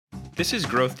This is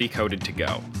Growth Decoded to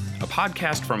Go, a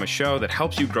podcast from a show that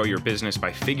helps you grow your business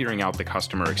by figuring out the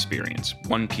customer experience,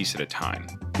 one piece at a time.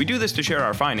 We do this to share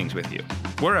our findings with you,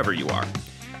 wherever you are.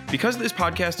 Because this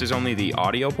podcast is only the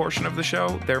audio portion of the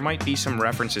show, there might be some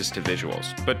references to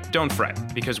visuals, but don't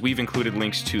fret, because we've included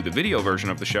links to the video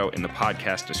version of the show in the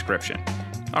podcast description.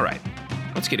 All right,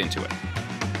 let's get into it.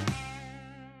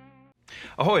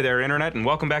 Ahoy there, Internet, and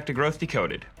welcome back to Growth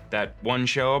Decoded, that one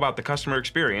show about the customer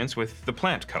experience with the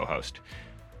plant co-host.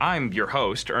 I'm your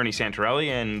host, Ernie Santorelli,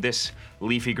 and this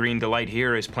leafy green delight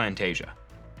here is Plantasia.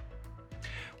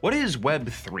 What is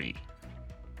Web3?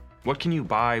 What can you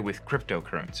buy with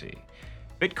cryptocurrency?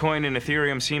 Bitcoin and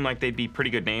Ethereum seem like they'd be pretty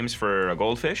good names for a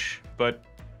goldfish, but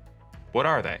what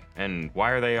are they? And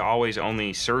why are they always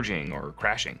only surging or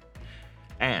crashing?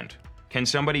 And can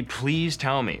somebody please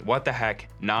tell me what the heck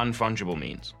non-fungible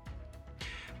means?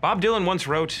 Bob Dylan once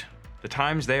wrote, "The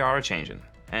times they are a-changin',"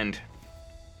 and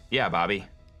yeah, Bobby,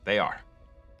 they are.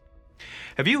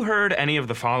 Have you heard any of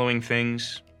the following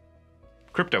things?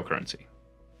 Cryptocurrency,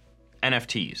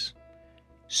 NFTs,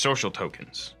 social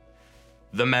tokens,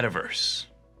 the metaverse,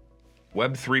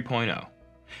 Web 3.0.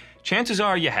 Chances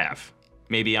are you have,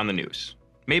 maybe on the news,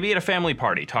 maybe at a family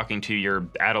party talking to your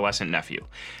adolescent nephew,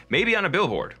 maybe on a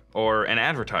billboard or an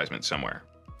advertisement somewhere,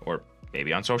 or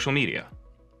maybe on social media.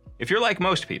 If you're like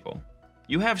most people,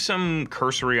 you have some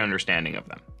cursory understanding of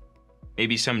them.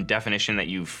 Maybe some definition that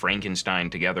you've Frankensteined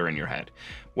together in your head.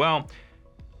 Well,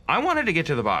 I wanted to get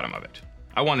to the bottom of it.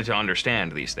 I wanted to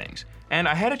understand these things. And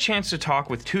I had a chance to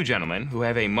talk with two gentlemen who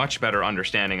have a much better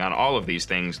understanding on all of these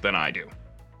things than I do.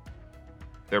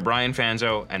 They're Brian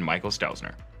Fanzo and Michael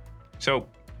Stelzner. So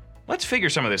let's figure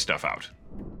some of this stuff out.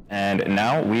 And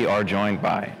now we are joined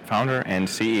by founder and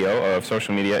CEO of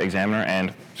Social Media Examiner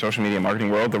and Social Media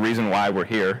Marketing World. The reason why we're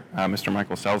here, Mr.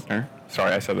 Michael Stelzner.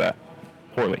 Sorry, I said that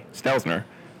poorly. Stelzner.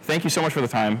 Thank you so much for the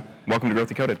time. Welcome to Growth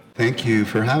Decoded. Thank you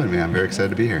for having me. I'm very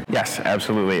excited to be here. Yes,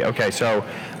 absolutely. Okay, so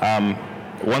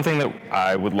one thing that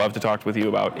I would love to talk with you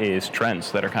about is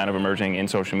trends that are kind of emerging in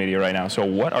social media right now. So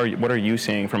what are you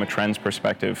seeing from a trends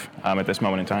perspective at this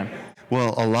moment in time?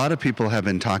 Well, a lot of people have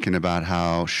been talking about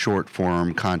how short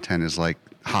form content is like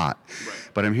hot. Right.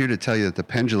 But I'm here to tell you that the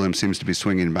pendulum seems to be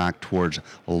swinging back towards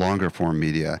longer form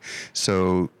media.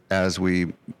 So as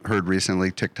we heard recently,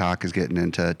 TikTok is getting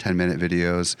into 10-minute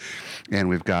videos, and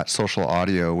we've got social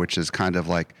audio, which is kind of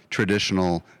like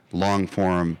traditional long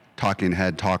form talking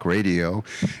head talk radio,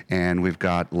 and we've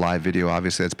got live video,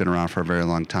 obviously that's been around for a very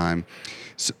long time.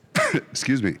 So,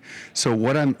 excuse me. So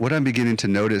what I'm beginning to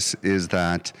notice is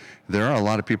that there are a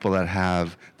lot of people that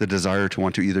have the desire to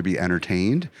want to either be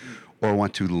entertained or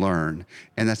want to learn,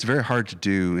 and that's very hard to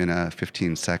do in a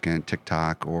 15-second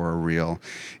TikTok or a reel.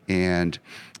 And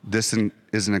this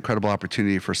is an incredible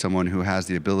opportunity for someone who has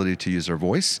the ability to use their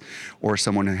voice, or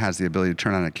someone who has the ability to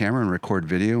turn on a camera and record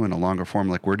video in a longer form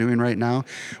like we're doing right now,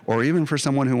 or even for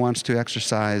someone who wants to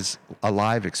exercise a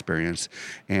live experience.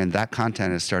 And that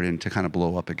content is starting to kind of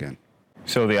blow up again.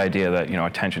 So the idea that,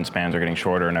 attention spans are getting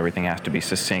shorter and everything has to be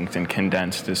succinct and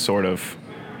condensed is sort of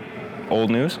old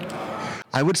news?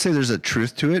 I would say there's a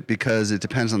truth to it because it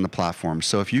depends on the platform.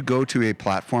 So if you go to a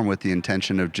platform with the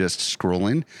intention of just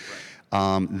scrolling,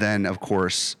 then of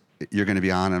course you're going to be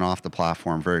on and off the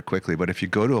platform very quickly. But if you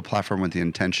go to a platform with the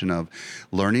intention of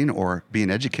learning or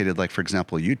being educated, like for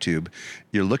example YouTube,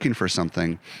 you're looking for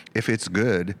something. If it's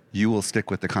good, you will stick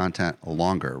with the content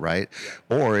longer, right?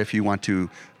 Or if you want to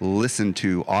listen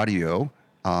to audio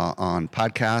on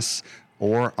podcasts,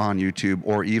 or on YouTube,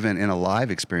 or even in a live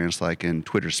experience like in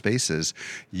Twitter Spaces,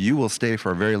 you will stay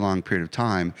for a very long period of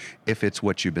time if it's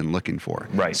what you've been looking for.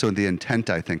 Right. So the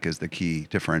intent, I think, is the key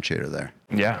differentiator there.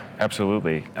 Yeah,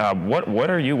 absolutely.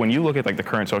 What are you, when you look at like the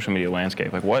current social media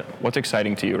landscape, like what's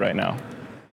exciting to you right now?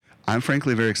 I'm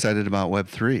frankly very excited about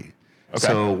Web3. Okay.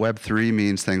 So Web3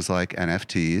 means things like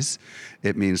NFTs.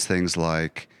 It means things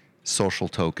like social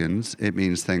tokens. It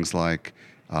means things like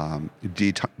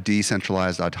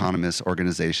decentralized autonomous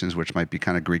organizations, which might be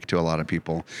kind of Greek to a lot of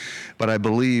people. But I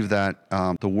believe that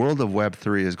the world of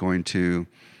Web3 is going to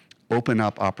open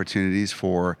up opportunities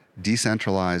for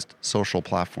decentralized social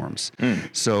platforms.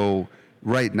 So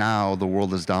right now, the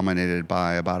world is dominated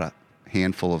by about a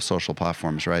handful of social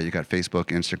platforms, right? You got Facebook,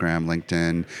 Instagram,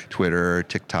 LinkedIn, Twitter,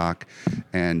 TikTok,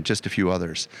 and just a few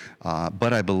others.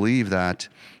 But I believe that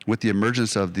with the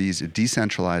emergence of these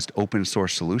decentralized open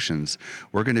source solutions,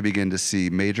 we're going to begin to see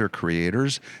major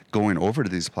creators going over to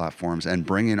these platforms and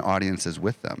bringing audiences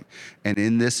with them. And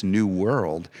in this new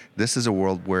world, this is a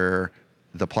world where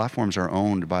the platforms are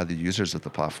owned by the users of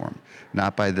the platform,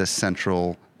 not by this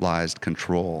central centralized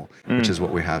control, which is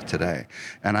what we have today.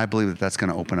 And I believe that that's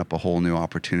going to open up a whole new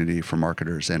opportunity for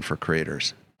marketers and for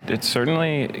creators. It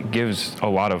certainly gives a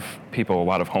lot of people a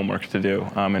lot of homework to do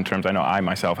in terms, I know I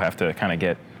myself have to kind of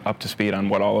get up to speed on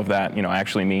what all of that,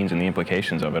 actually means and the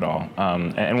implications of it all.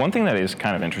 And one thing that is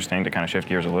kind of interesting to kind of shift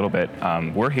gears a little bit,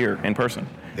 we're here in person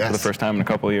for the first time in a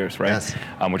couple of years, right? Yes.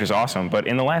 Which is awesome. But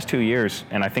in the last 2 years,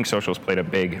 and I think social's played a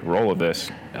big role of this,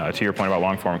 to your point about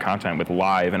long form content with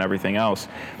live and everything else,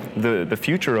 the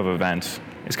future of events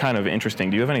is kind of interesting.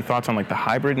 Do you have any thoughts on like the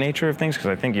hybrid nature of things? Because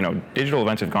I think, digital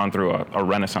events have gone through a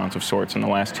renaissance of sorts in the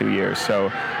last 2 years. So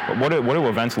what do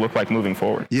events look like moving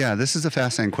forward? Yeah, this is a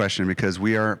fascinating question because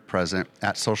we are present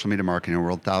at Social Media Marketing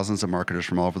World. Thousands of marketers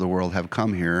from all over the world have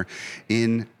come here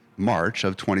in March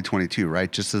of 2022,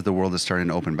 right? Just as the world is starting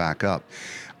to open back up.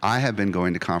 I have been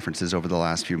going to conferences over the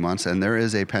last few months, and there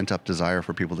is a pent-up desire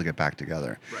for people to get back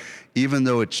together. Right. Even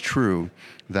though it's true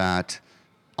that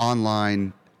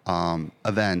online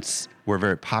events were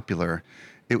very popular,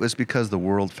 it was because the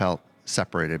world felt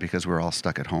separated because we were all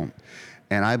stuck at home.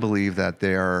 And I believe that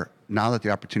now that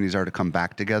the opportunities are to come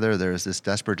back together, there is this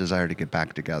desperate desire to get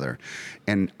back together.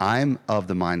 And I'm of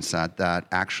the mindset that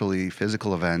actually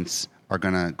physical events are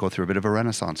going to go through a bit of a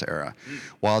renaissance era.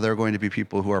 While there are going to be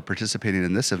people who are participating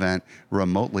in this event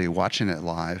remotely, watching it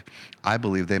live, I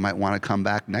believe they might want to come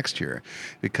back next year.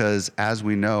 Because as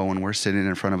we know, when we're sitting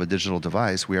in front of a digital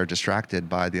device, we are distracted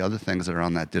by the other things that are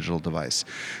on that digital device,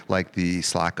 like the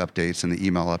Slack updates and the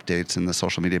email updates and the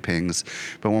social media pings.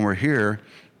 But when we're here,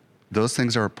 those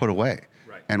things are put away.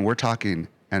 Right. And we're talking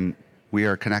and we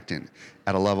are connecting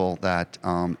at a level that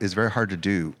is very hard to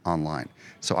do online.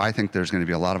 So I think there's going to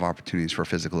be a lot of opportunities for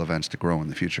physical events to grow in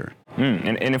the future.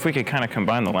 And if we could kind of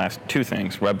combine the last two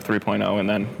things, Web 3.0 and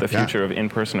then the future of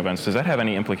in-person events, does that have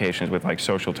any implications with like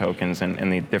social tokens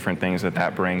and the different things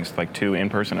that brings like to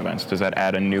in-person events? Does that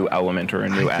add a new element or a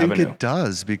new avenue? I think it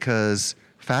does, because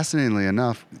fascinatingly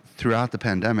enough, throughout the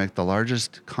pandemic, the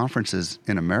largest conferences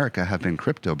in America have been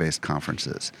crypto-based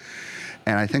conferences.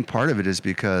 And I think part of it is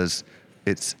because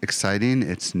it's exciting,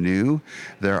 it's new.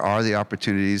 There are the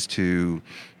opportunities to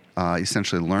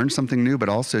essentially learn something new, but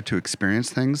also to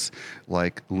experience things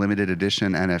like limited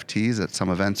edition NFTs that some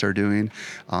events are doing,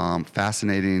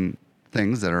 fascinating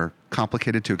things that are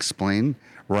complicated to explain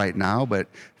right now, but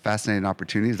fascinating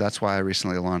opportunities. That's why I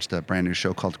recently launched a brand new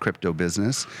show called Crypto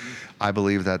Business. I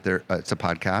believe that it's a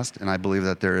podcast, and I believe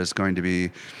that there is going to be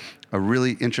a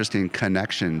really interesting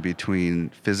connection between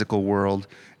physical world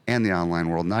and the online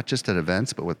world, not just at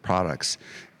events, but with products.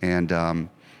 And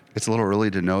it's a little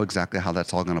early to know exactly how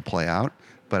that's all going to play out,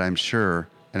 but I'm sure,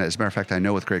 and as a matter of fact, I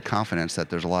know with great confidence that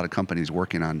there's a lot of companies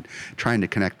working on trying to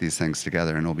connect these things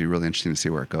together, and it'll be really interesting to see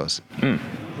where it goes.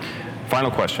 Final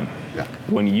question. Yeah.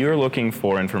 When you're looking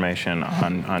for information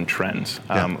on trends,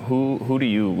 who do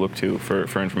you look to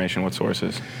for information? What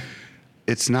sources?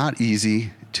 It's not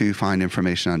easy to find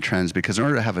information on trends, because in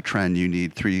order to have a trend, you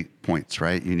need 3 points,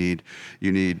 right? You need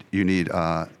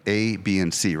A, B,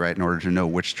 and C, right? In order to know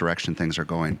which direction things are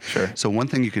going. Sure. So one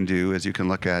thing you can do is you can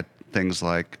look at things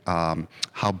like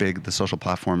how big the social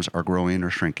platforms are growing or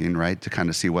shrinking, right? To kind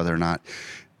of see whether or not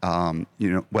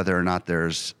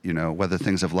whether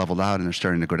things have leveled out and they're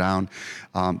starting to go down.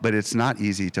 But it's not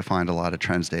easy to find a lot of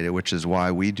trends data, which is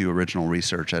why we do original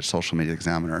research at Social Media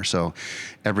Examiner. So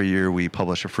every year we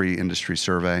publish a free industry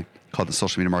survey called the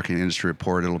Social Media Marketing Industry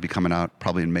Report. It'll be coming out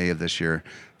probably in May of this year,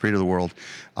 free to the world.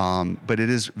 But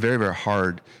it is very, very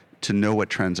hard to know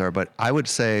what trends are. But I would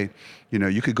say,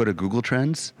 you could go to Google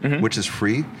Trends, which is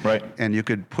free, right? And you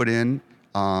could put in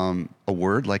a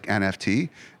word like NFT,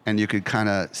 and you could kind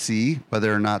of see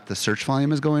whether or not the search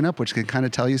volume is going up, which can kind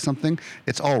of tell you something.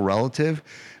 It's all relative.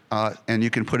 And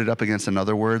you can put it up against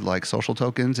another word like social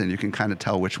tokens, and you can kind of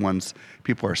tell which ones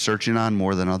people are searching on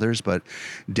more than others. But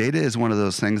data is one of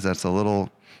those things that's a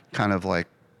little kind of like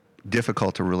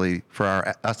difficult to really,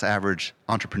 for us average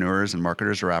entrepreneurs and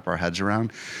marketers, to wrap our heads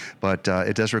around. But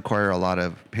it does require a lot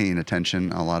of paying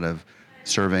attention, a lot of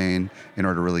surveying in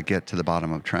order to really get to the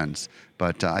bottom of trends.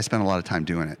 But I spent a lot of time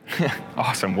doing it.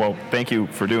 Awesome. Well, thank you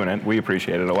for doing it. We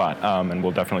appreciate it a lot. And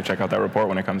we'll definitely check out that report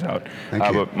when it comes out. Thank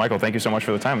you. But Michael, thank you so much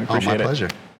for the time. We appreciate it. My pleasure.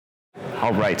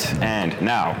 All right. And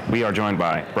now we are joined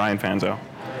by Brian Fanzo,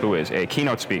 who is a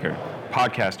keynote speaker,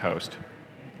 podcast host,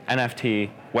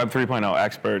 NFT, Web 3.0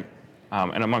 expert,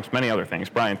 and amongst many other things.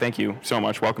 Brian, thank you so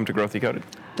much. Welcome to Growth Decoded.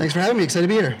 Thanks for having me. Excited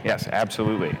to be here. Yes,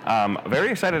 absolutely. Very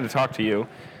excited to talk to you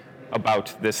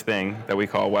about this thing that we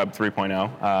call Web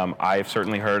 3.0. I've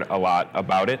certainly heard a lot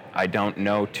about it. I don't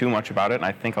know too much about it, and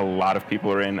I think a lot of people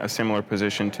are in a similar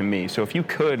position to me. So if you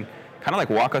could kind of like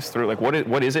walk us through, like what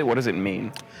is it? What does it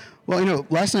mean? Well,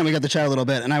 last night we got to chat a little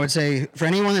bit, and I would say for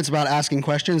anyone that's about asking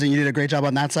questions, and you did a great job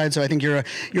on that side. So I think you're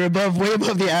way above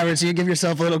the average. So you give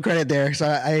yourself a little credit there. So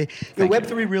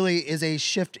Web3 really is a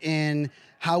shift in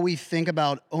how we think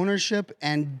about ownership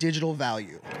and digital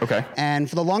value. Okay. And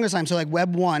for the longest time, so like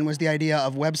Web 1 was the idea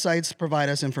of websites provide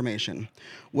us information.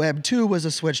 Web 2 was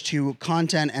a switch to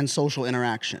content and social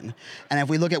interaction. And if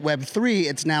we look at Web 3,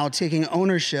 it's now taking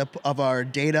ownership of our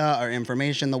data, our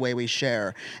information, the way we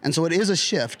share. And so it is a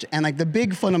shift. And like the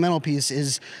big fundamental piece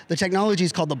is the technology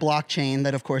is called the blockchain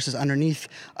that of course is underneath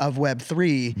of Web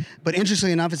 3. But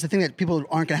interestingly enough, it's the thing that people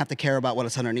aren't gonna have to care about what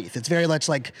it's underneath. It's very much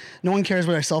like no one cares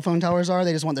where their cell phone towers are.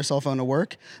 They just want their cell phone to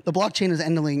work. The blockchain is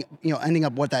ending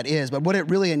up what that is. But what it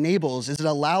really enables is it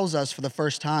allows us for the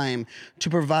first time to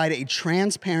provide a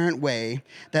transparent way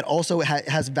that also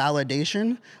has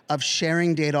validation of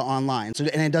sharing data online. So,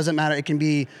 and it doesn't matter. It can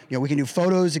be, we can do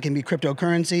photos. It can be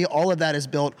cryptocurrency. All of that is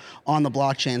built on the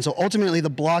blockchain. So ultimately, the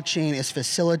blockchain is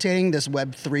facilitating this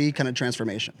Web3 kind of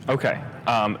transformation. Okay.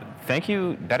 Thank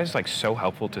you. That is like so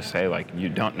helpful to say. Like you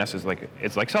don't necessarily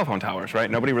it's like cell phone towers, right?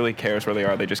 Nobody really cares where they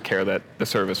are. They just care that the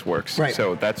service works. Right.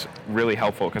 So that's really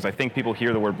helpful because I think people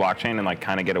hear the word blockchain and like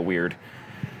kind of get a weird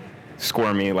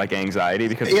squirmy like anxiety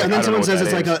because and then someone says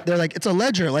they're like it's a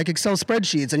ledger like Excel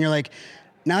spreadsheets, and you're like,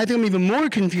 now I think I'm even more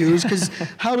confused because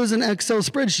how is an Excel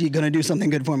spreadsheet going to do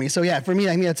something good for me? So yeah, for me,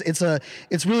 I mean,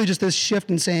 it's really just this shift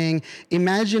in saying,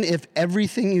 imagine if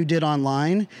everything you did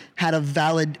online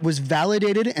was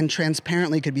validated and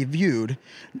transparently could be viewed.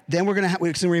 Then we're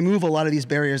going to remove a lot of these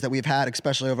barriers that we've had,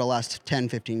 especially over the last 10,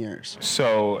 15 years.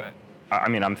 So, I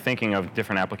mean, I'm thinking of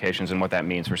different applications and what that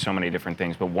means for so many different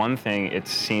things. But one thing it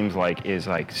seems like is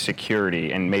like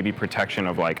security and maybe protection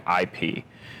of like IP.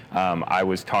 I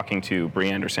was talking to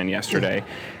Brie Anderson yesterday,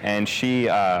 and she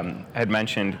had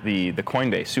mentioned the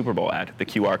Coinbase Super Bowl ad, the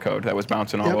QR code that was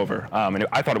bouncing all over. And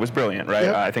I thought it was brilliant, right?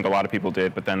 Yep. I think a lot of people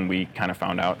did, but then we kind of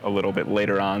found out a little bit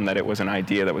later on that it was an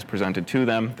idea that was presented to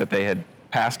them that they had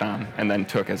passed on and then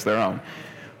took as their own.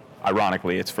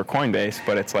 Ironically, it's for Coinbase,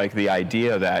 but it's like the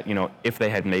idea that, if they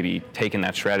had maybe taken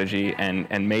that strategy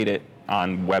and made it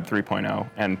on Web 3.0,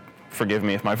 and forgive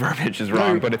me if my verbiage is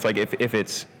wrong, but it's like if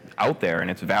it's out there and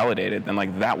it's validated, then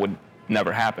like that would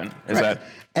never happen. So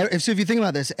if you think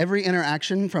about this, every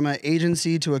interaction from an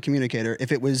agency to a communicator,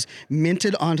 if it was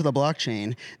minted onto the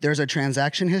blockchain, there's a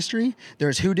transaction history,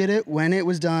 there's who did it, when it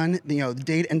was done, the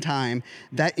date and time,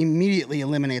 that immediately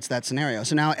eliminates that scenario.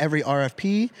 So now every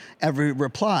RFP, every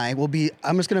reply will be,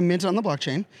 I'm just gonna mint it on the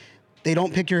blockchain. They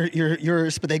don't pick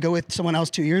yours, but they go with someone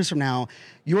else 2 years from now.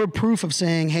 Your proof of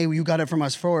saying, hey, you got it from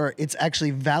us it's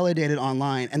actually validated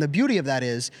online. And the beauty of that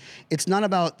is, it's not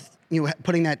about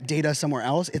putting that data somewhere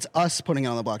else. It's us putting it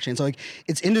on the blockchain. So like,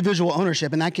 it's individual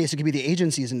ownership. In that case, it could be the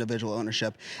agency's individual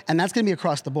ownership. And that's gonna be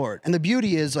across the board. And the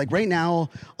beauty is, like right now,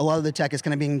 a lot of the tech is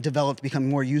kind of being developed to become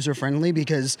more user-friendly,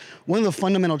 because one of the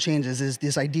fundamental changes is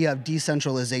this idea of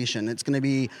decentralization. It's gonna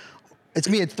be a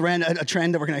trend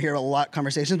that we're going to hear a lot of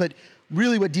conversations, but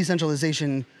really what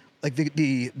decentralization, like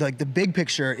the big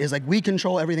picture is, like we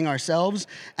control everything ourselves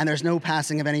and there's no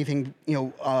passing of anything,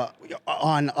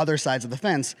 on other sides of the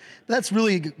fence. But that's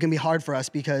really going to be hard for us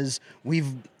because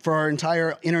for our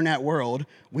entire internet world,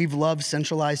 we've loved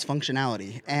centralized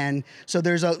functionality. And so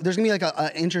there's going to be like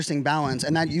an interesting balance,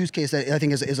 and that use case that I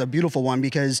think is a beautiful one,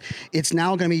 because it's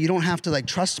now going to be, you don't have to like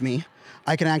trust me.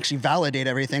 I can actually validate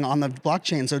everything on the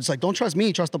blockchain. So it's like, don't trust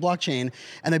me, trust the blockchain.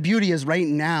 And the beauty is right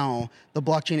now, the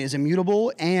blockchain is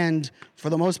immutable and for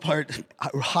the most part,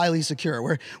 highly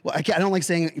secure. I don't like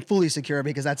saying fully secure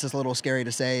because that's just a little scary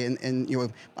to say.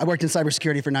 And I worked in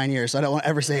cybersecurity for 9 years, so I don't want to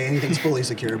ever say anything's fully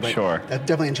secure, but sure. That's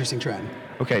definitely an interesting trend.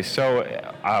 Okay, so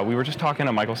we were just talking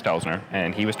to Michael Stelzner,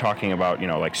 and he was talking about,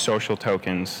 like social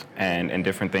tokens and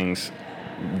different things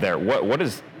there. What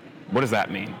does that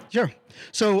mean? Sure.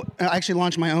 So I actually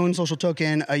launched my own social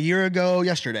token a year ago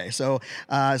yesterday. So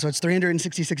it's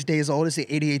 366 days old. It's the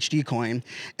ADHD coin.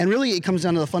 And really it comes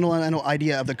down to the fundamental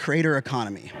idea of the creator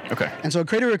economy. Okay. And so a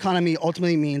creator economy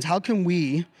ultimately means, how can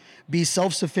we be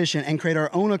self-sufficient and create our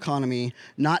own economy,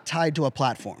 not tied to a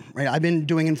platform, right? I've been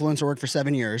doing influencer work for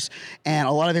 7 years, and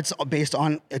a lot of it's based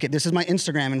on, okay, this is my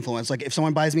Instagram influence. Like if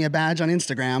someone buys me a badge on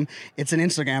Instagram, it's an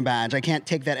Instagram badge. I can't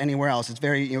take that anywhere else. It's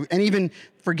very, and even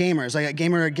for gamers, like a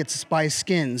gamer buys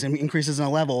skins and increases in a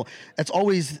level, that's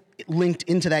always linked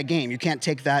into that game. You can't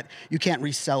take that, you can't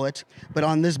resell it. But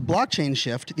on this blockchain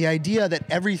shift, the idea that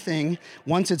everything,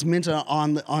 once it's minted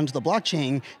onto the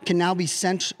blockchain, can now be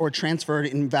sent or transferred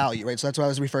in value, right? So that's what I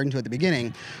was referring to at the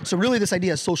beginning. So really this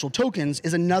idea of social tokens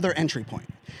is another entry point.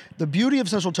 The beauty of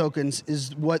social tokens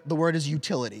is what the word is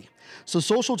utility. So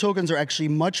social tokens are actually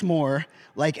much more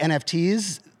like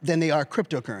NFTs than they are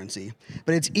cryptocurrency.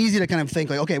 But it's easy to kind of think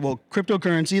like, okay, well,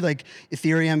 cryptocurrency like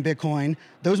Ethereum, Bitcoin,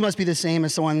 those must be the same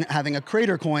as someone having a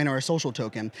creator coin or a social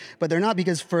token. But they're not,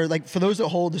 because for those that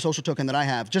hold the social token that I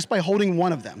have, just by holding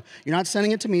one of them, you're not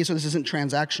sending it to me, so this isn't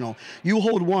transactional. You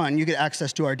hold one, you get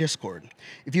access to our Discord.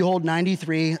 If you hold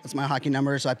 93, that's my hockey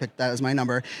number, so I picked that as my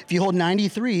number. If you hold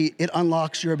 93, it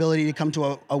unlocks your ability to come to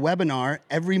a webinar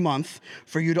every month.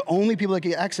 For you to only people that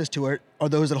get access to it are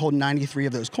those that hold 93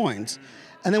 of those coins.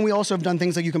 And then we also have done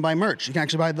things like you can buy merch. You can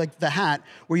actually buy like the hat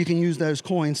where you can use those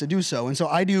coins to do so. And so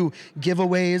I do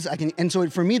giveaways. And so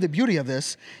for me, the beauty of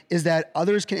this is that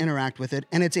others can interact with it.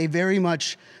 And it's a very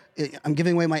much, I'm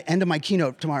giving away my end of my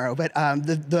keynote tomorrow, but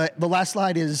the last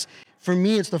slide is, for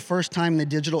me, it's the first time in the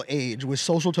digital age with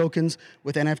social tokens,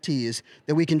 with NFTs,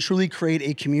 that we can truly create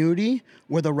a community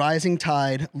where the rising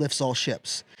tide lifts all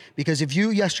ships. Because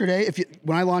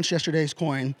when I launched yesterday's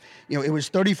coin, it was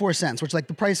 34 cents, which like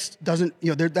the price doesn't,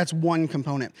 that's one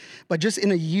component. But just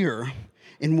in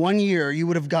 1 year, you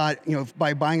would have got,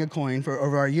 by buying a coin for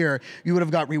over a year, you would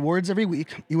have got rewards every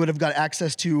week. You would have got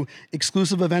access to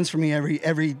exclusive events from me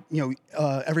every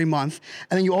month.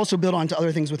 And then you also build onto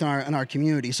other things within our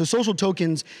community. So social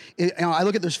tokens, I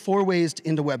look at there's 4 ways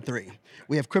into Web3.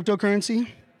 We have cryptocurrency,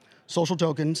 social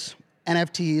tokens,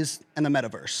 NFTs, and the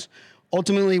metaverse.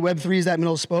 Ultimately, Web3 is that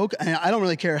middle spoke, and I don't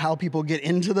really care how people get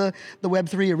into the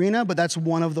Web3 arena, but that's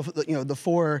one of the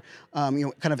 4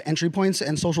 kind of entry points,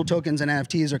 and social tokens and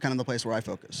NFTs are kind of the place where I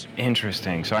focus.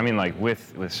 Interesting. So I mean, like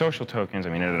with social tokens, I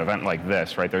mean, at an event like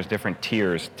this, right? There's different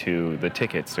tiers to the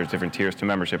tickets. There's different tiers to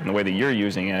membership, and the way that you're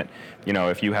using it,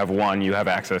 if you have one, you have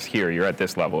access here. You're at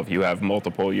this level. If you have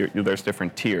multiple, there's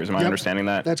different tiers. Am I understanding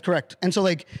that? That's correct. And so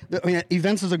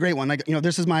events is a great one. Like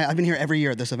this is I've been here every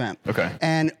year at this event. Okay.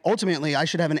 And ultimately, I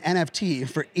should have an NFT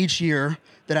for each year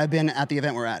that I've been at the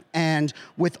event we're at. And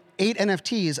with 8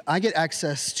 NFTs, I get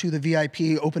access to the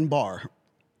VIP open bar.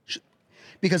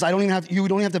 Because you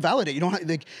don't have to validate. You don't have,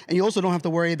 and you also don't have to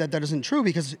worry that isn't true,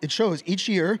 because it shows each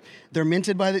year they're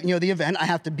minted by the event. I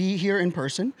have to be here in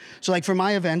person. So for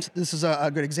my event, this is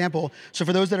a good example. So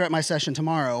for those that are at my session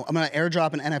tomorrow, I'm going to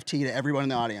airdrop an NFT to everyone in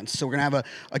the audience. So we're going to have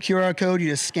a QR code. You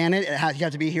just scan it. You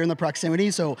have to be here in the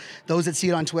proximity. So those that see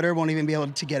it on Twitter won't even be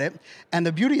able to get it. And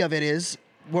the beauty of it is,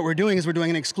 what we're doing is we're doing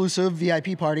an exclusive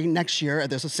VIP party next year at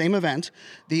this same event.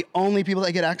 The only people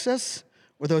that get access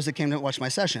were those that came to watch my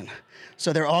session.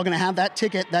 So they're all going to have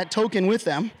that token with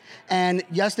them. And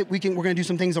yes, we're going to do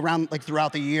some things around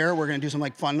throughout the year. We're going to do some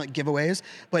fun giveaways.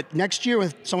 But next year,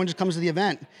 if someone just comes to the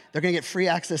event, they're going to get free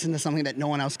access into something that no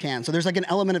one else can. So there's an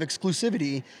element of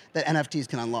exclusivity that NFTs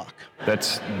can unlock.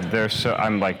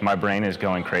 My brain is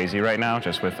going crazy right now,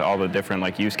 just with all the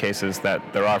different use cases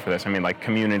that there are for this. I mean,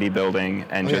 community building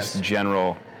and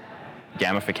general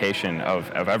gamification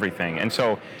of everything. And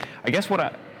so I guess what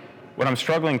I'm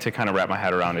struggling to kind of wrap my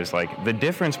head around is the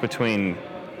difference between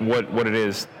what it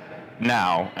is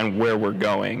now and where we're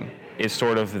going is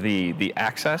sort of the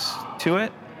access to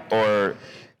it, or...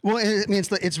 Well,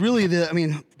 it's really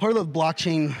part of the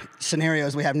blockchain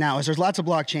scenarios we have now is there's lots of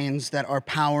blockchains that are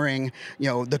powering,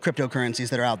 the cryptocurrencies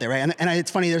that are out there, right? And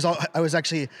it's funny, I was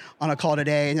actually on a call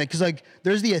today, and because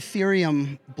there's the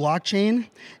Ethereum blockchain,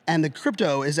 and the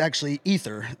crypto is actually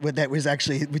Ether, that was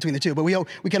actually between the two. But we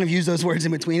kind of use those words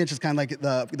in between. It's just kind of like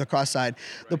the cross side.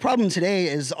 The problem today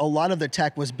is a lot of the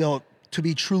tech was built to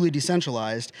be truly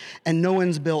decentralized, and no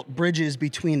one's built bridges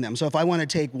between them. So if I want to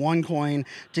take one coin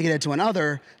to get it to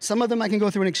another, some of them I can go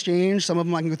through an exchange, some of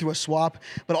them I can go through a swap,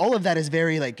 but all of that is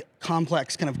very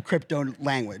complex kind of crypto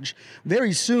language.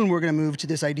 Very soon we're going to move to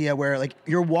this idea where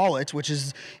your wallet, which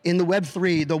is in the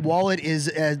Web3, the wallet is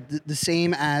the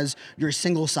same as your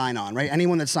single sign-on, right?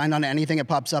 Anyone that's signed on to anything, it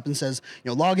pops up and says,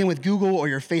 log in with Google or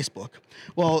your Facebook.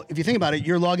 Well, if you think about it,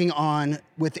 you're logging on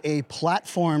with a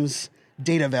platform's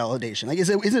data validation.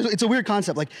 It's a weird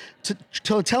concept.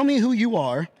 To tell me who you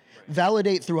are,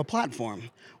 validate through a platform.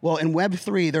 Well, in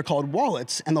Web3, they're called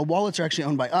wallets, and the wallets are actually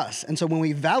owned by us. And so when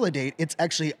we validate, it's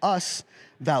actually us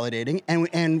validating,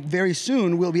 and very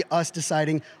soon will be us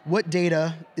deciding what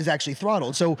data is actually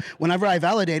throttled. So whenever I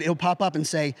validate, it'll pop up and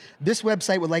say, this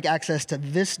website would like access to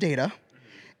this data,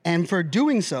 and for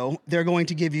doing so, they're going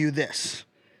to give you this.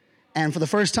 And for the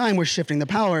first time, we're shifting the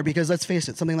power, because let's face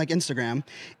it, something like Instagram,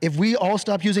 if we all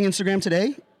stop using Instagram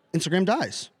today, Instagram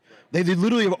dies. They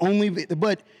literally have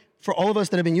but for all of us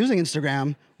that have been using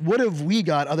Instagram, what have we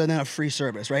got other than a free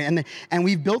service, right? And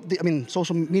we've built,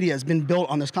 social media has been built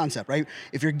on this concept, right?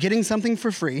 If you're getting something for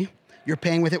free, you're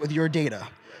paying with it with your data.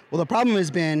 Well, the problem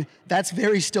has been that's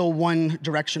very still one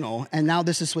directional, and now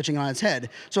this is switching on its head.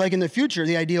 So in the future,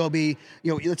 the idea will be,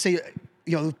 let's say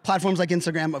platforms like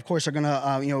Instagram, of course, are going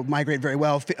to, migrate very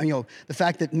well. The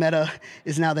fact that Meta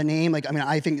is now the name,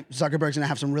 I think Zuckerberg's going to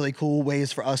have some really cool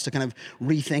ways for us to kind of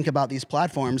rethink about these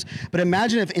platforms. But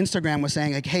imagine if Instagram was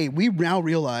saying, like, hey, we now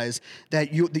realize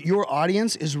that your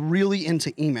audience is really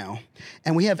into email,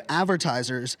 and we have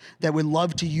advertisers that would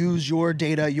love to use your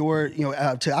data,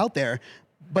 to out there.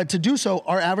 But to do so,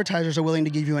 our advertisers are willing to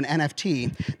give you an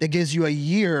NFT that gives you a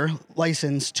year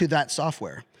license to that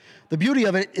software. The beauty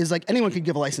of it is, like, anyone could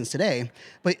give a license today,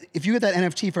 but if you get that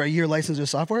NFT for a year license to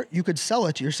software, you could sell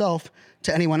it to yourself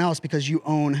to anyone else because you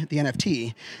own the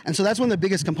NFT. And so that's one of the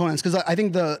biggest components, because I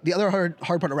think the other hard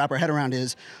part to wrap our head around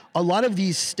is a lot of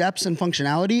these steps and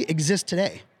functionality exist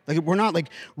today. Like, we're not like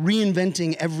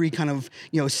reinventing every kind of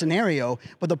scenario,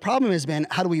 but the problem has been,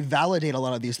 how do we validate a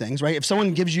lot of these things, right? If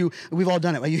someone gives you, we've all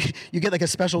done it, right? You get like a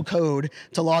special code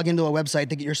to log into a website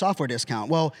to get your software discount.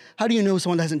 Well, how do you know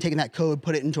someone hasn't taken that code,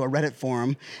 put it into a Reddit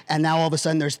forum, and now all of a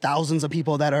sudden there's thousands of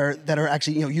people that are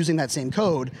actually using that same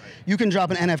code? You can drop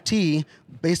an NFT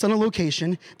based on a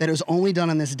location that it was only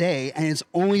done on this day, and it's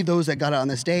only those that got it on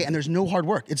this day, and there's no hard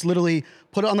work. It's literally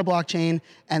put it on the blockchain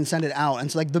and send it out.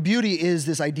 And so, like, the beauty is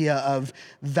this idea of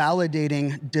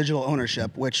validating digital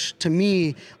ownership, which to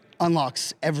me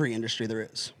unlocks every industry there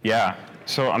is. Yeah.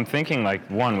 So I'm thinking, like,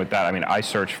 one with that, I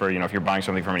search for, if you're buying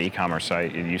something from an e-commerce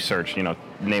site, you search,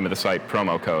 name of the site,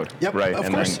 promo code, yep, right? Of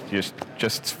and course. Then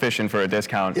just fishing for a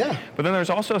discount. Yeah. But then there's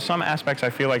also some aspects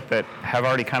I feel like that have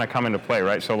already kind of come into play,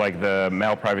 right? So, like, the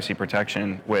mail privacy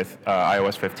protection with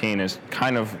iOS 15 is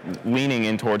kind of leaning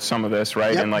in towards some of this,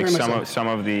 right? Yep, and like very some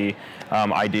of the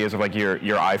ideas of, like, your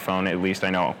iPhone, at least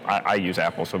I know, I use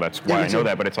Apple, so that's why I know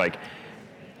that, but it's like,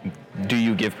 do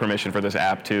you give permission for this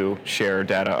app to share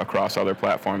data across other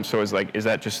platforms? So is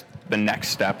that just the next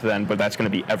step then, but that's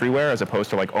going to be everywhere as opposed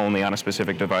to, like, only on a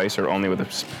specific device or only with a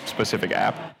specific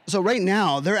app? So right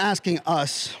now they're asking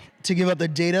us to give up the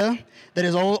data that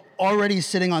is already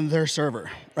sitting on their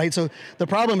server, right? So the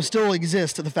problem still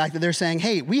exists to the fact that they're saying,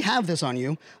 hey, we have this on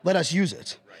you, let us use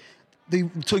it.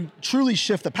 To truly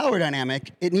shift the power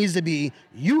dynamic, it needs to be,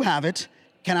 you have it,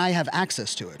 can I have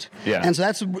access to it? Yeah. And so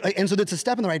that's a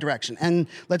step in the right direction. And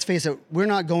let's face it, we're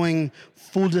not going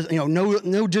full,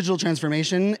 no digital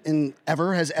transformation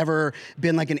has ever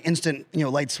been like an instant,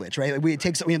 light switch, right?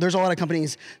 There's a lot of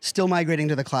companies still migrating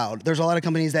to the cloud. There's a lot of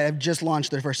companies that have just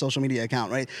launched their first social media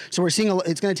account, right? So we're seeing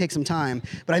it's going to take some time,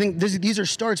 but I think these are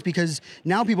starts, because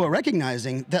now people are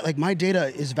recognizing that, like, my data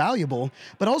is valuable,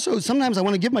 but also sometimes I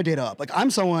want to give my data up. Like,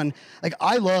 I'm someone, like,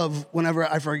 I love whenever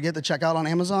I forget to check out on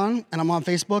Amazon and I'm on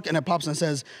Facebook and it pops and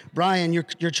says, Brian, your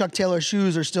Chuck Taylor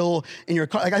shoes are still in your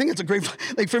car. Like, I think it's a great,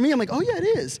 like, for me, I'm like, oh yeah,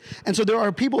 it is. And so there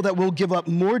are people that will give up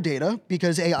more data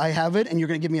because, hey, I have it and you're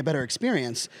going to give me a better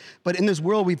experience. But in this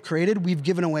world we've created, we've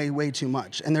given away way too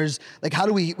much. And there's, like, how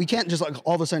do we can't just, like,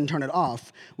 all of a sudden turn it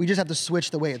off. We just have to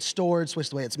switch the way it's stored,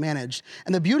 switch the way it's managed.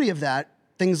 And the beauty of that,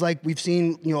 things like we've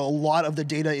seen, a lot of the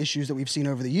data issues that we've seen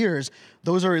over the years,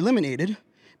 those are eliminated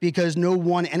because no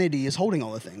one entity is holding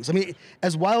all the things. I mean,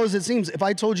 as wild as it seems, if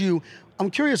I told you,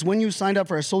 I'm curious, when you signed up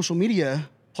for a social media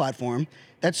platform,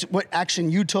 that's what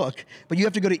action you took, but you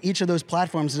have to go to each of those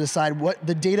platforms to decide what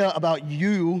the data about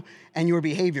you and your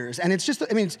behaviors. And it's just,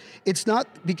 it's not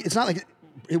like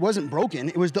it wasn't broken.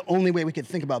 It was the only way we could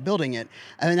think about building it.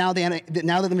 And now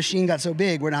that the machine got so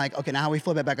big, we're now like, okay, now how we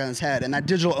flip it back on its head. And that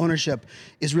digital ownership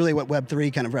is really what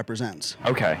Web3 kind of represents.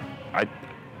 Okay.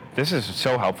 This is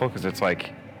so helpful, because it's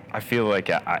like, I feel like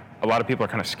a lot of people are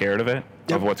kind of scared of it,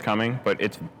 yep, of what's coming, but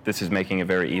this is making it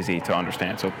very easy to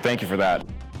understand. So thank you for that.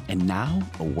 And now,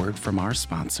 a word from our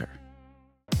sponsor.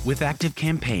 With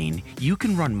ActiveCampaign, you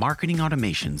can run marketing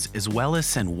automations as well as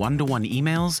send one-to-one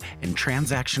emails and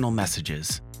transactional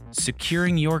messages,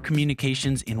 securing your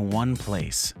communications in one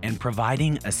place and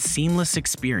providing a seamless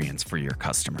experience for your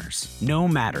customers, no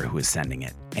matter who is sending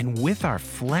it. And with our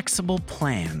flexible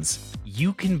plans,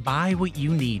 you can buy what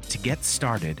you need to get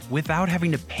started without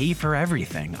having to pay for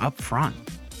everything up front.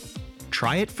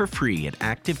 Try it for free at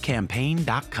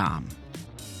activecampaign.com.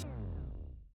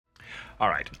 All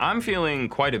right, I'm feeling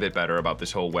quite a bit better about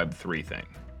this whole Web3 thing.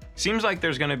 Seems like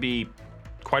there's going to be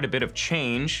quite a bit of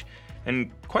change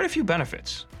and quite a few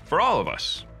benefits for all of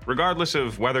us, regardless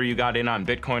of whether you got in on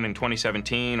Bitcoin in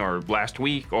 2017 or last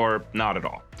week or not at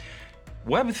all.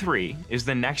 Web3 is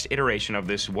the next iteration of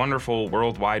this wonderful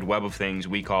worldwide web of things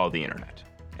we call the internet.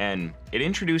 And it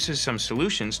introduces some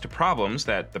solutions to problems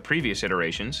that the previous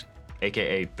iterations,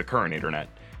 aka the current internet,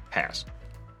 has.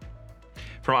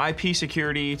 From IP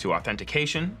security to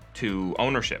authentication to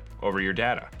ownership over your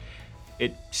data.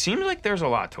 It seems like there's a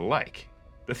lot to like.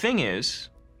 The thing is,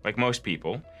 like most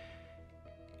people,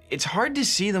 it's hard to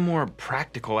see the more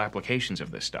practical applications of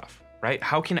this stuff, right?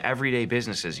 How can everyday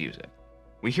businesses use it?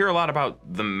 We hear a lot about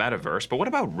the metaverse, but what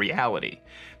about reality?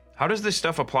 How does this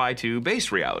stuff apply to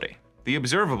base reality, the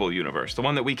observable universe, the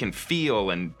one that we can feel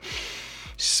and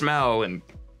smell and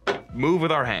move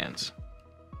with our hands?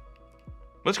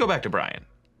 Let's go back to Brian.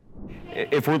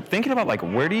 If we're thinking about like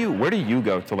where do you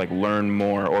go to like learn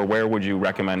more, or where would you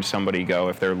recommend somebody go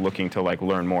if they're looking to like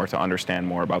learn more, to understand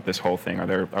more about this whole thing?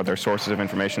 Are there sources of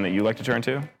information that you like to turn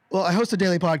to? Well, I host a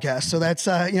daily podcast, so that's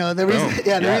the reason.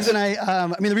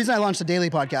 The reason I launched a daily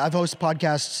podcast. I've hosted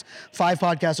podcasts, 5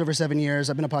 podcasts over 7 years.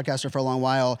 I've been a podcaster for a long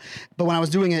while, but when I was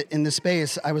doing it in this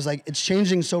space, I was like, it's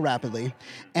changing so rapidly,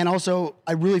 and also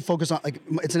I really focus on like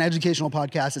it's an educational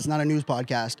podcast. It's not a news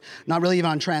podcast. Not really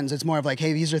even on trends. It's more of like,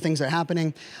 hey, these are things that are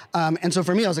happening, and so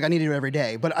for me, I was like, I need to do it every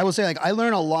day. But I will say, like, I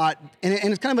learn a lot, and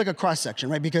it's kind of like a cross section,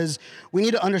 right? Because we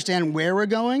need to understand where we're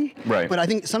going, right? But I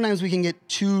think sometimes we can get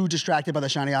too distracted by the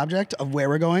shiny object of where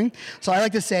we're going. So I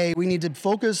like to say we need to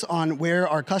focus on where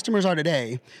our customers are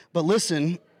today, but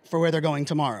listen for where they're going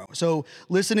tomorrow. So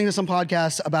listening to some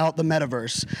podcasts about the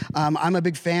metaverse. I'm a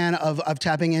big fan of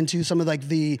tapping into some of like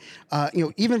the,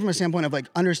 even from a standpoint of like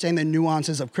understanding the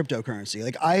nuances of cryptocurrency.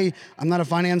 Like I'm not a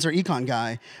finance or econ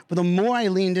guy, but the more I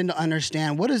leaned in to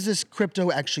understand what does this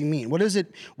crypto actually mean? What is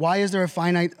it? Why is there a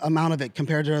finite amount of it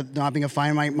compared to not being a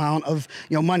finite amount of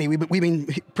money? We've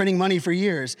been printing money for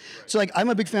years. So like I'm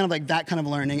a big fan of like that kind of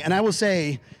learning. And I will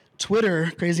say,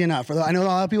 Twitter, crazy enough, although I know a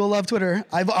lot of people love Twitter.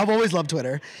 I've always loved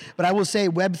Twitter, but I will say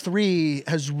Web3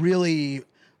 has really,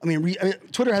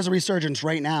 Twitter has a resurgence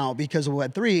right now because of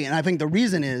Web3, and I think the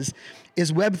reason is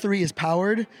Web3 is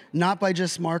powered not by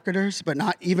just marketers, but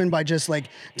not even by just like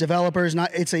developers.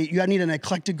 You need an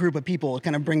eclectic group of people to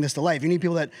kind of bring this to life. You need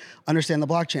people that understand the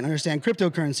blockchain, understand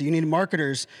cryptocurrency. You need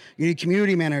marketers, you need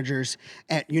community managers,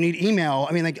 and you need email.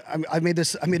 I made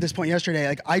this point yesterday.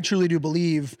 Like I truly do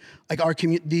believe like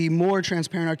the more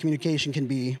transparent our communication can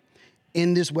be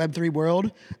in this Web3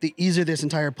 world, the easier this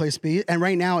entire place be. And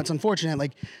right now, it's unfortunate,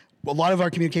 like a lot of our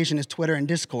communication is Twitter and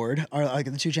Discord are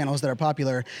like the 2 channels that are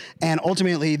popular. And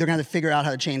ultimately, they're going to have to figure out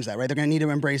how to change that, right? They're going to need to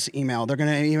embrace email. They're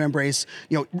going to need to embrace,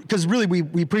 because really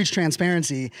we preach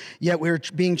transparency, yet we're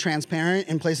being transparent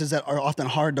in places that are often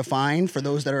hard to find for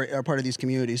those that are part of these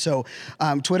communities. So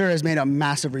Twitter has made a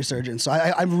massive resurgence. So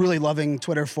I'm really loving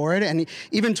Twitter for it. And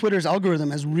even Twitter's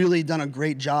algorithm has really done a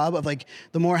great job of like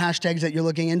the more hashtags that you're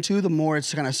looking into, the more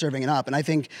it's kind of serving it up. And I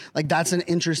think like that's an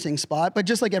interesting spot. But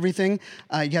just like everything,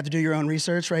 you have to do your own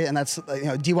research, right? And that's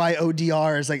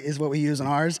DYODR is what we use on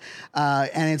ours,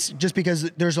 and it's just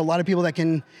because there's a lot of people that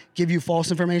can give you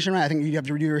false information, right? I think you have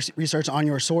to do your research on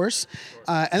your source,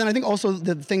 and then I think also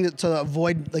the thing to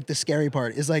avoid like the scary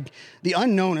part is like the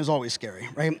unknown is always scary,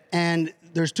 right? And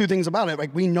there's 2 things about it.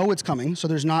 Like we know it's coming, so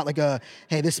there's not like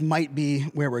hey, this might be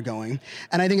where we're going.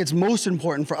 And I think it's most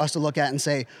important for us to look at and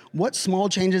say, what small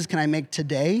changes can I make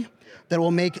today that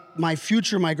will make my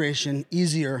future migration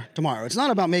easier tomorrow? It's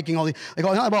not about making it's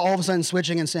not about all of a sudden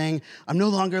switching and saying, I'm no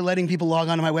longer letting people log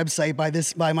onto my website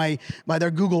by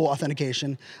their Google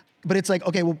authentication. But it's like,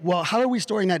 okay, well, how are we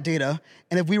storing that data?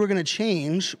 And if we were going to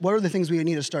change, what are the things we would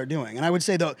need to start doing? And I would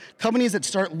say the companies that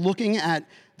start looking at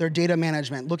their data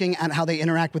management, looking at how they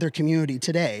interact with their community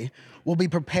today, will be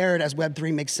prepared as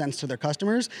Web3 makes sense to their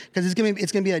customers, because it's going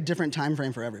to be a different time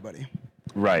frame for everybody.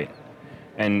 Right.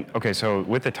 And okay, so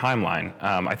with the timeline,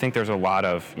 I think there's a lot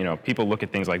of, people look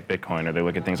at things like Bitcoin or they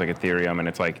look at things like Ethereum, and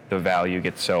it's like the value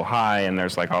gets so high and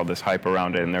there's like all this hype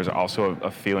around it, and there's also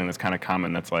a feeling that's kind of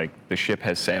common that's like the ship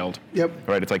has sailed. Yep.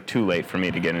 Right? It's like too late for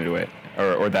me to get into it.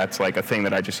 Or that's like a thing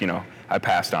that I just, I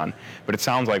passed on. But it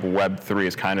sounds like Web3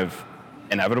 is kind of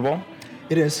inevitable.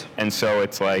 It is. And so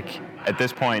it's like, at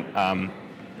this point,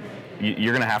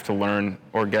 you're going to have to learn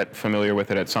or get familiar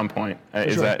with it at some point.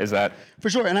 Is that? For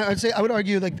sure. And I would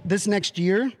argue like this next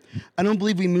year, I don't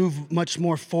believe we move much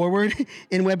more forward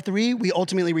in Web3. We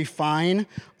ultimately refine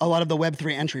a lot of the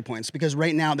Web3 entry points, because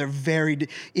right now they're very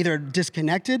either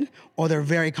disconnected or they're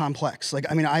very complex. Like,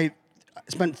 I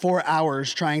spent 4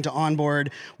 hours trying to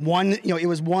onboard it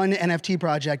was one NFT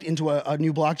project into a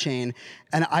new blockchain,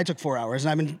 and I took 4 hours,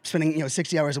 and I've been spending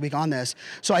 60 hours a week on this.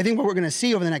 So I think what we're going to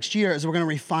see over the next year is we're going to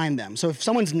refine them. So if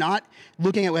someone's not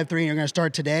looking at Web3 and you're going to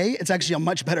start today, it's actually a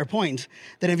much better point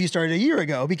than if you started a year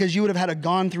ago, because you would have had to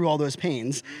gone through all those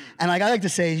pains. And like I like to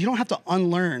say, you don't have to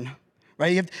unlearn,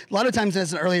 right? A lot of times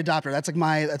as an early adopter,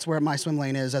 that's where my swim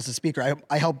lane is as a speaker.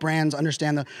 I help brands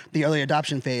understand the early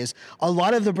adoption phase. A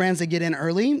lot of the brands that get in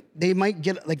early, they might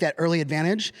get like that early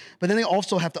advantage, but then they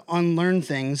also have to unlearn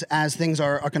things as things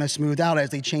are going to smooth out, as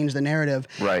they change the narrative.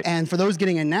 Right. And for those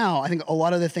getting in now, I think a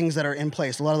lot of the things that are in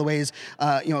place, a lot of the ways,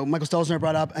 Michael Stelzner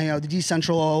brought up, the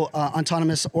decentral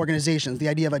autonomous organizations, the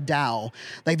idea of a DAO,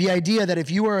 like the idea that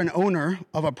if you are an owner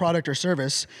of a product or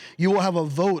service, you will have a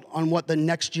vote on what the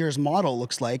next year's model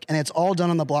looks like, and it's all done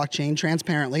on the blockchain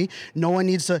transparently. No one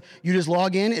needs to. You just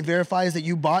log in. It verifies that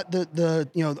you bought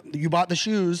you bought the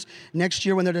shoes. Next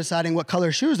year, when they're deciding what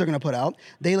color shoes they're going to put out,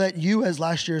 they let you as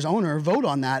last year's owner vote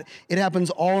on that. It happens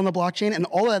all on the blockchain, and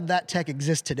all of that tech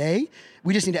exists today.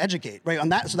 We just need to educate, right? On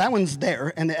that, so that one's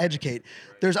there, and to educate.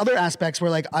 There's other aspects where,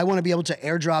 like, I want to be able to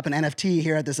airdrop an NFT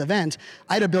here at this event.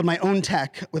 I had to build my own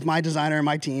tech with my designer and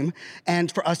my team,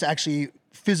 and for us to actually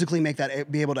physically make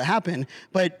that be able to happen.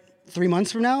 But 3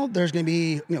 months from now, there's going to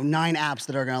be 9 apps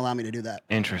that are going to allow me to do that.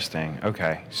 Interesting.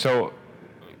 Okay, so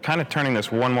kind of turning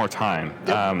this one more time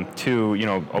to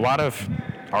a lot of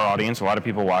our audience, a lot of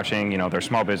people watching, they're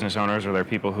small business owners or they're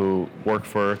people who work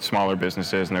for smaller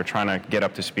businesses and they're trying to get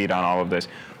up to speed on all of this.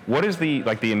 What is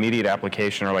the immediate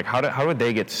application, or how would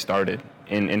they get started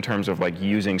in terms of like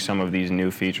using some of these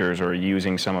new features or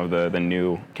using some of the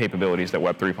new capabilities that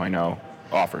Web 3.0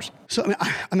 offers? So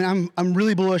I'm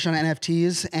really bullish on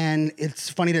NFTs, and it's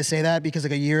funny to say that because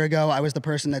like a year ago I was the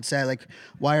person that said, like,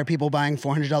 why are people buying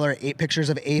 $400 ape pictures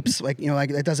of apes? Like,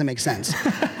 that doesn't make sense.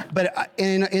 But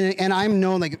and I'm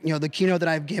known, like, the keynote that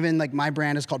I've given, like, my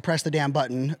brand is called Press the Damn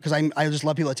Button, because I just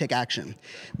love people to take action.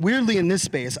 Weirdly, in this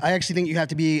space, I actually think you have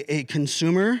to be a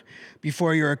consumer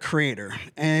before you're a creator.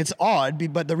 And it's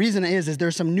odd, but the reason is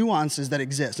there's some nuances that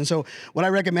exist. And so what I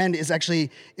recommend is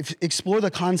actually explore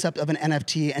the concept of an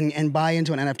NFT and buy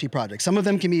into an NFT project. Some of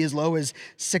them can be as low as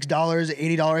 $6,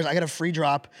 $80. I got a free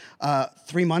drop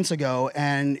 3 months ago,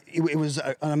 and it was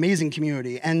an amazing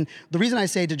community. And the reason I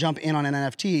say to jump in on an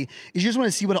NFT is you just want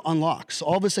to see what it unlocks. So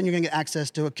all of a sudden, you're going to get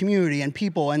access to a community and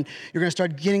people, and you're going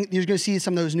to see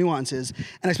some of those nuances.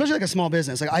 And especially like a small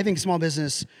business. Like, I think small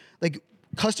business, like,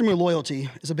 customer loyalty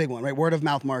is a big one, right? Word of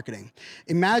mouth marketing.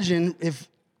 Imagine if,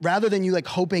 rather than you like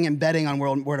hoping and betting on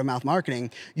word of mouth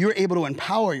marketing, you're able to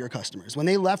empower your customers. When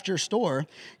they left your store,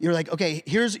 you're like, okay,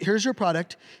 here's your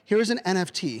product, here's an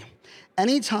NFT.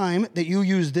 Anytime that you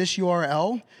use this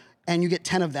URL and you get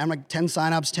 10 of them, like 10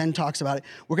 signups, 10 talks about it,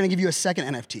 we're gonna give you a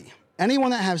second NFT.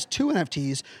 Anyone that has 2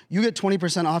 NFTs, you get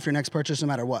 20% off your next purchase no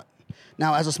matter what.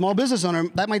 Now, as a small business owner,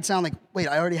 that might sound like, wait,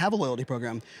 I already have a loyalty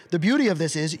program. The beauty of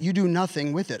this is you do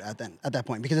nothing with it at that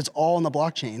point, because it's all on the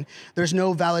blockchain. There's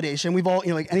no validation. We've all,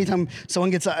 like, anytime someone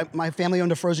gets, my family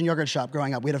owned a frozen yogurt shop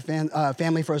growing up. We had a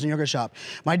family frozen yogurt shop.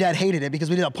 My dad hated it because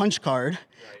we did a punch card,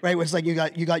 right? Which is like you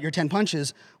got your 10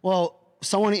 punches. Well,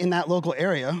 someone in that local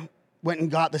area went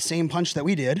and got the same punch that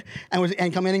we did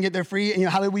and come in and get their free, and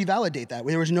how did we validate that?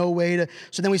 There was no way to,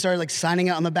 so then we started like signing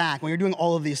out on the back. When you're doing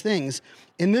all of these things,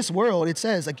 in this world, it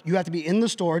says like you have to be in the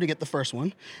store to get the first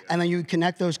one, and then you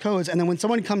connect those codes, and then when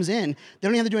someone comes in, they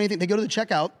don't even have to do anything. They go to the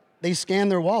checkout, they scan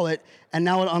their wallet, and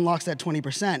now it unlocks that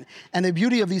 20%. And the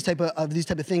beauty of these type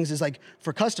of things is, like,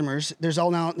 for customers, there's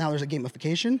now there's a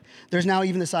gamification. There's now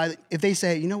even the side, if they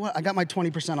say, you know what, I got my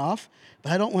 20% off,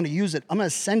 but I don't want to use it, I'm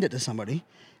gonna send it to somebody.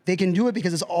 They can do it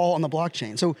because it's all on the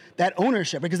blockchain. So that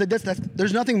ownership, because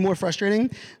there's nothing more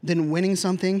frustrating than winning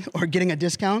something or getting a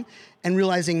discount and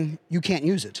realizing you can't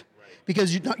use it.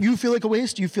 Because you feel like a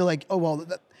waste, you feel like, oh, well,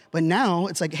 but now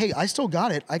it's like, hey, I still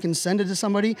got it. I can send it to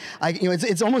somebody.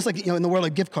 It's almost like, in the world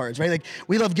of gift cards, right? Like,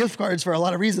 we love gift cards for a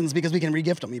lot of reasons because we can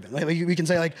re-gift them even, right? Like, we can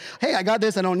say like, hey, I got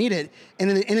this, I don't need it. And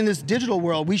in this digital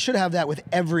world, we should have that with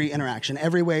every interaction,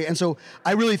 every way. And so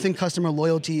I really think customer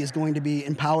loyalty is going to be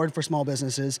empowered for small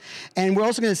businesses. And we're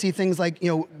also going to see things like,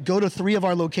 go to 3 of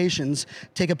our locations,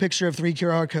 take a picture of 3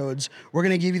 QR codes. We're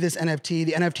going to give you this NFT.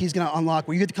 The NFT is going to unlock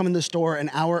where you get to come in the store an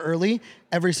hour early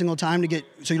every single time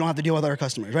so you don't have to deal with other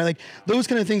customers, right? Like, those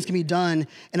kind of things can be done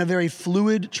in a very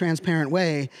fluid, transparent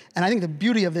way. And I think the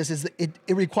beauty of this is that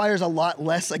it requires a lot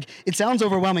less, like, it sounds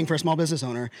overwhelming for a small business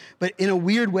owner, but in a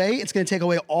weird way, it's going to take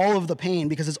away all of the pain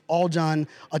because it's all done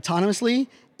autonomously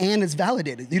and it's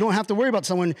validated. You don't have to worry about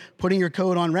someone putting your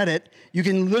code on Reddit. You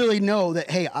can literally know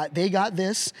that, hey, they got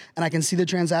this, and I can see the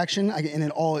transaction, and it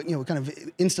all, kind of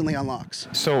instantly unlocks.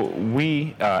 So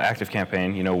we,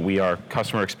 ActiveCampaign, we are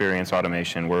customer experience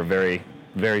automation. We're very,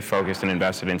 very focused and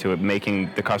invested into it,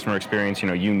 making the customer experience,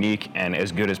 unique and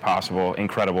as good as possible,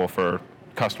 incredible for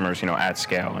customers, at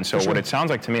scale. And so What it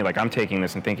sounds like to me, like, I'm taking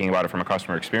this and thinking about it from a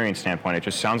customer experience standpoint, it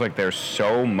just sounds like there's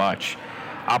so much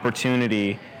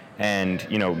opportunity and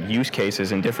use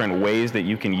cases and different ways that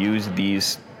you can use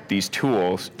these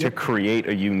tools to create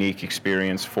a unique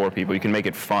experience for people. You can make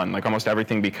it fun. Like almost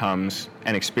everything becomes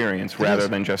an experience rather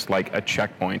than just like a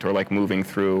checkpoint or like moving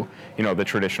through, the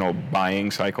traditional buying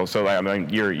cycle. So I mean,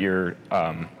 your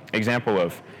example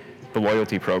of the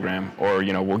loyalty program, or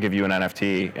we'll give you an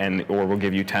NFT or we'll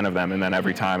give you 10 of them, and then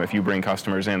every time if you bring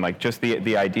customers in, like just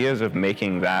the ideas of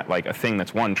making that like a thing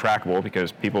that's trackable,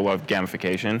 because people love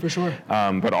gamification. For sure.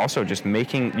 But also just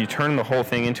you turn the whole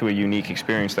thing into a unique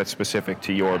experience that's specific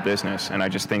to your business. And I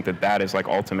just think that is like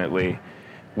ultimately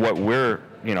what we're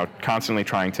constantly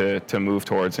trying to move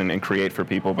towards and create for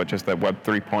people. But just that Web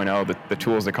 3.0, the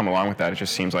tools that come along with that, it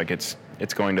just seems like it's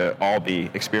going to all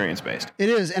be experience-based. It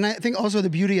is, and I think also the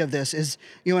beauty of this is,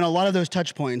 in a lot of those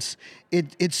touch points,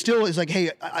 it still is like,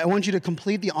 hey, I want you to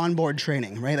complete the onboard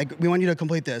training, right? Like, we want you to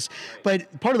complete this.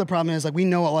 But part of the problem is, like, we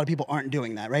know a lot of people aren't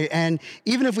doing that, right? And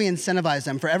even if we incentivize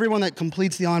them, for everyone that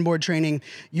completes the onboard training,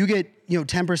 you get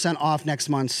 10% off next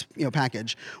month's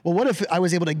package. Well, what if I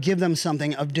was able to give them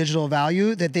something of digital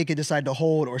value that they could decide to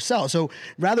hold or sell? So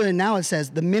rather than now, it says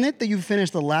the minute that you finish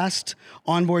the last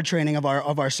onboard training of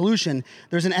our solution,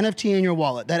 there's an NFT in your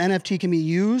wallet. That NFT can be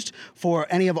used for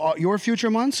any of your future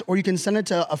months, or you can send it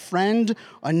to a friend,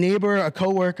 a neighbor, a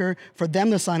coworker, for them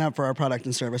to sign up for our product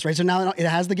and service, right? So now it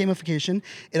has the gamification.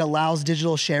 It allows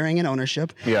digital sharing and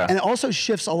ownership. Yeah. And it also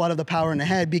shifts a lot of the power in the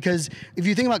head, because if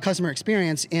you think about customer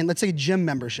experience in, let's say, gym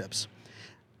memberships,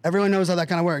 everyone knows how that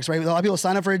kind of works, right? A lot of people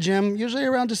sign up for a gym usually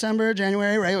around December,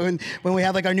 January, right? When we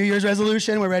have like our New Year's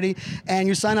resolution, we're ready, and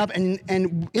you sign up,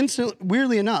 and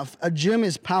weirdly enough, a gym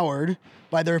is powered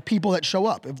by their people that show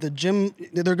up. If the gym,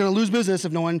 they're going to lose business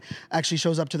if no one actually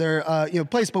shows up to their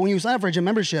place. But when you sign up for a gym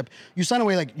membership, you sign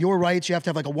away like your rights. You have to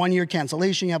have like a 1-year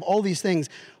cancellation. You have all these things.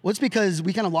 Well, it's because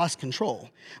we kind of lost control.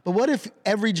 But what if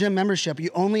every gym membership, you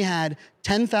only had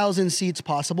 10,000 seats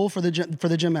possible for the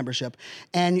gym membership,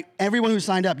 and everyone who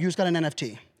signed up, you just got an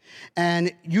NFT.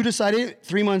 And you decided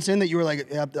 3 months in that you were like,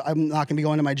 I'm not going to be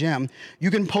going to my gym. You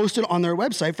can post it on their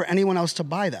website for anyone else to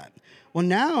buy that. Well,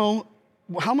 now,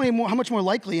 how much more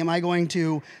likely am I going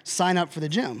to sign up for the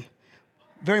gym?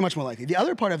 Very much more likely. The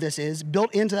other part of this is,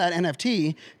 built into that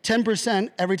NFT, 10%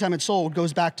 every time it's sold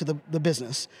goes back to the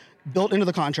business, built into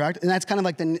the contract. And that's kind of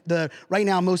like the right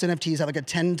now, most NFTs have like a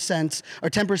 10 cents or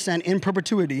 10% in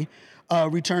perpetuity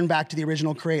return back to the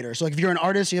original creator. So like if you're an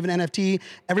artist, you have an NFT,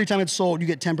 every time it's sold, you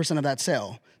get 10% of that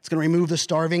sale. It's going to remove the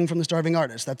starving from the starving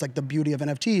artist. That's like the beauty of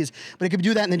NFTs. But it could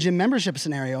do that in the gym membership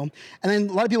scenario. And then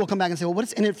a lot of people come back and say, well,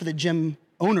 what's in it for the gym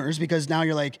owners? Because now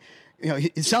you're like,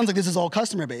 it sounds like this is all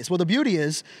customer based. Well, the beauty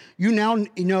is, you now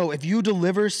know if you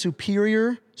deliver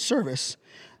superior service,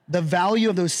 the value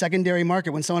of those secondary market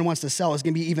when someone wants to sell is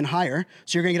going to be even higher.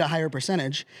 So you're going to get a higher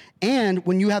percentage. And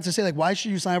when you have to say, like, why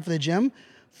should you sign up for the gym?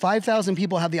 5,000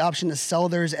 people have the option to sell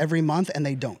theirs every month, and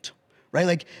they don't, right?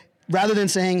 Like, rather than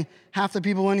saying half the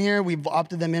people in here, we've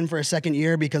opted them in for a second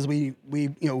year because we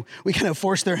kind of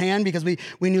forced their hand because we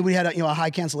knew we had a high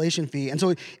cancellation fee. And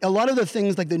so a lot of the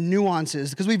things, like the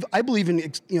nuances, because I believe in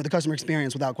the customer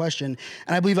experience without question,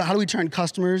 and I believe how do we turn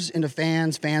customers into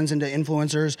fans into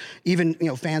influencers, even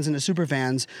fans into super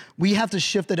fans. We have to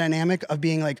shift the dynamic of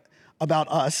being like about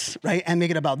us, right, and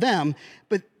make it about them.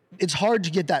 But it's hard to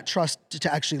get that trust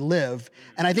to actually live.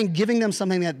 And I think giving them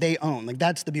something that they own, like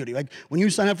that's the beauty. Like when you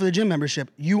sign up for the gym membership,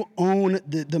 you own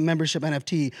the membership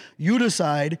NFT. You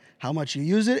decide how much you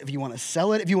use it, if you want to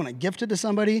sell it, if you want to gift it to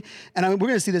somebody. And we're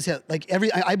going to see this hit. Like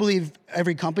I believe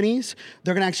every companies,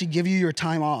 they're going to actually give you your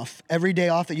time off. Every day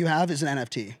off that you have is an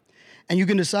NFT. And you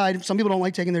can decide, some people don't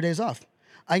like taking their days off.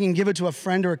 I can give it to a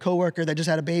friend or a coworker that just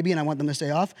had a baby and I want them to stay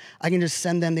off. I can just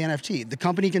send them the NFT. The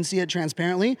company can see it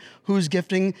transparently, who's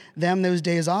gifting them those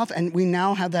days off, and we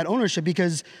now have that ownership,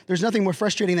 because there's nothing more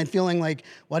frustrating than feeling like,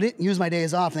 well, I didn't use my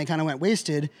days off and they kind of went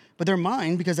wasted, but they're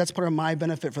mine because that's part of my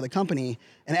benefit for the company.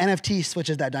 And NFT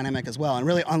switches that dynamic as well and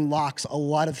really unlocks a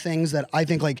lot of things that I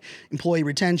think, like employee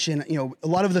retention, a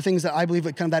lot of the things that I believe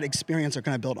that kind of that experience are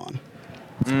kind of built on.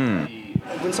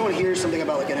 When someone hears something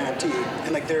about like an NFT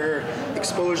and like their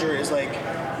exposure is like,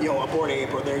 a Bored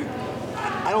Ape, or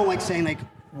I don't like saying like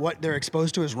what they're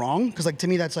exposed to is wrong, because like to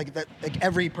me that's like that, like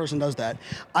every person does that.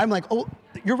 I'm like, oh,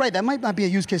 you're right, that might not be a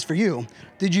use case for you.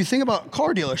 Did you think about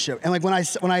car dealership? And like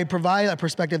when I provide a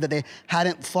perspective that they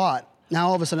hadn't thought, now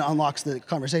all of a sudden it unlocks the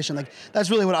conversation. Like that's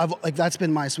really what that's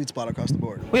been my sweet spot across the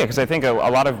board. Well, yeah, because I think a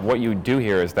lot of what you do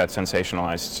here is that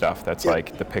sensationalized stuff. That's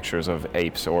like the pictures of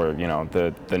apes, or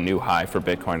the new high for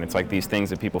Bitcoin. It's like these things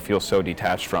that people feel so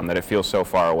detached from, that it feels so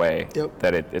far away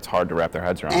that it's hard to wrap their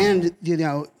heads around.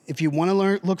 And if you want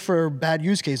to look for bad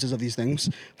use cases of these things,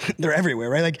 they're everywhere,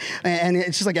 right? Like, and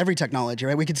it's just like every technology,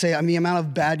 right? We could say, I mean, the amount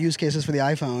of bad use cases for the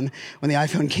iPhone when the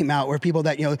iPhone came out, where people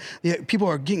that, people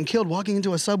are getting killed walking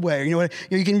into a subway,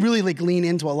 you can really like lean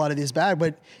into a lot of these bad,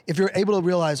 but if you're able to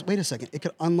realize, wait a second, it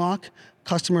could unlock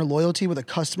customer loyalty where the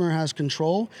customer has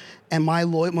control, and my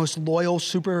most loyal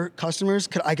super customers,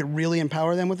 I could really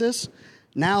empower them with this.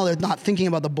 Now they're not thinking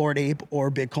about the Bored Ape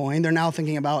or Bitcoin. They're now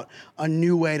thinking about a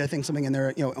new way to think something in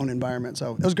their own environment.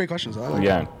 So those are great questions. I like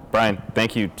that. Brian,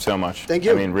 thank you so much. Thank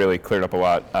you. I mean, really cleared up a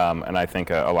lot, and I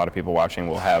think a lot of people watching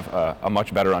will have a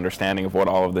much better understanding of what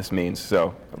all of this means.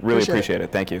 So really appreciate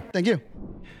it. Thank you. Thank you.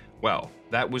 Well,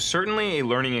 that was certainly a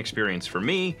learning experience for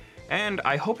me, and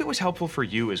I hope it was helpful for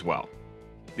you as well.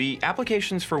 The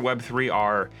applications for Web3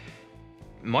 are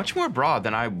much more broad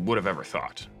than I would have ever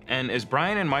thought. And as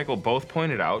Brian and Michael both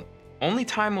pointed out, only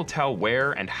time will tell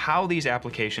where and how these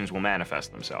applications will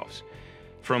manifest themselves.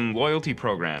 From loyalty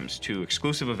programs to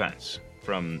exclusive events,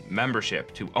 from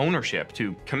membership to ownership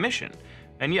to commission,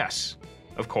 and yes,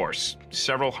 of course,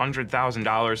 several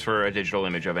 $100,000 for a digital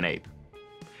image of an ape.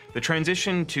 The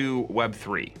transition to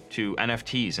Web3, to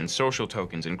NFTs and social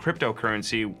tokens and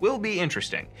cryptocurrency will be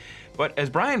interesting. But as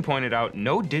Brian pointed out,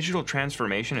 no digital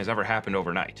transformation has ever happened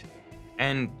overnight.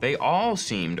 And they all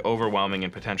seemed overwhelming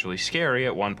and potentially scary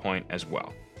at one point as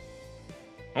well.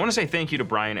 I want to say thank you to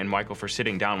Brian and Michael for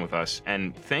sitting down with us,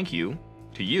 and thank you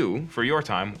to you for your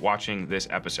time watching this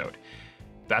episode.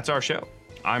 That's our show.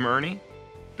 I'm Ernie.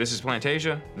 This is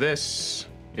Plantasia. This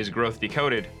is Growth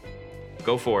Decoded.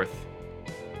 Go forth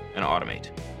and automate.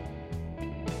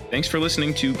 Thanks for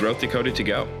listening to Growth Decoded to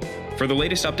Go. For the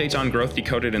latest updates on Growth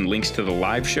Decoded and links to the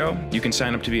live show, you can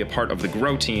sign up to be a part of the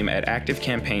Grow team at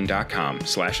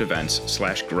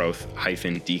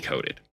activecampaign.com/events/growth-decoded.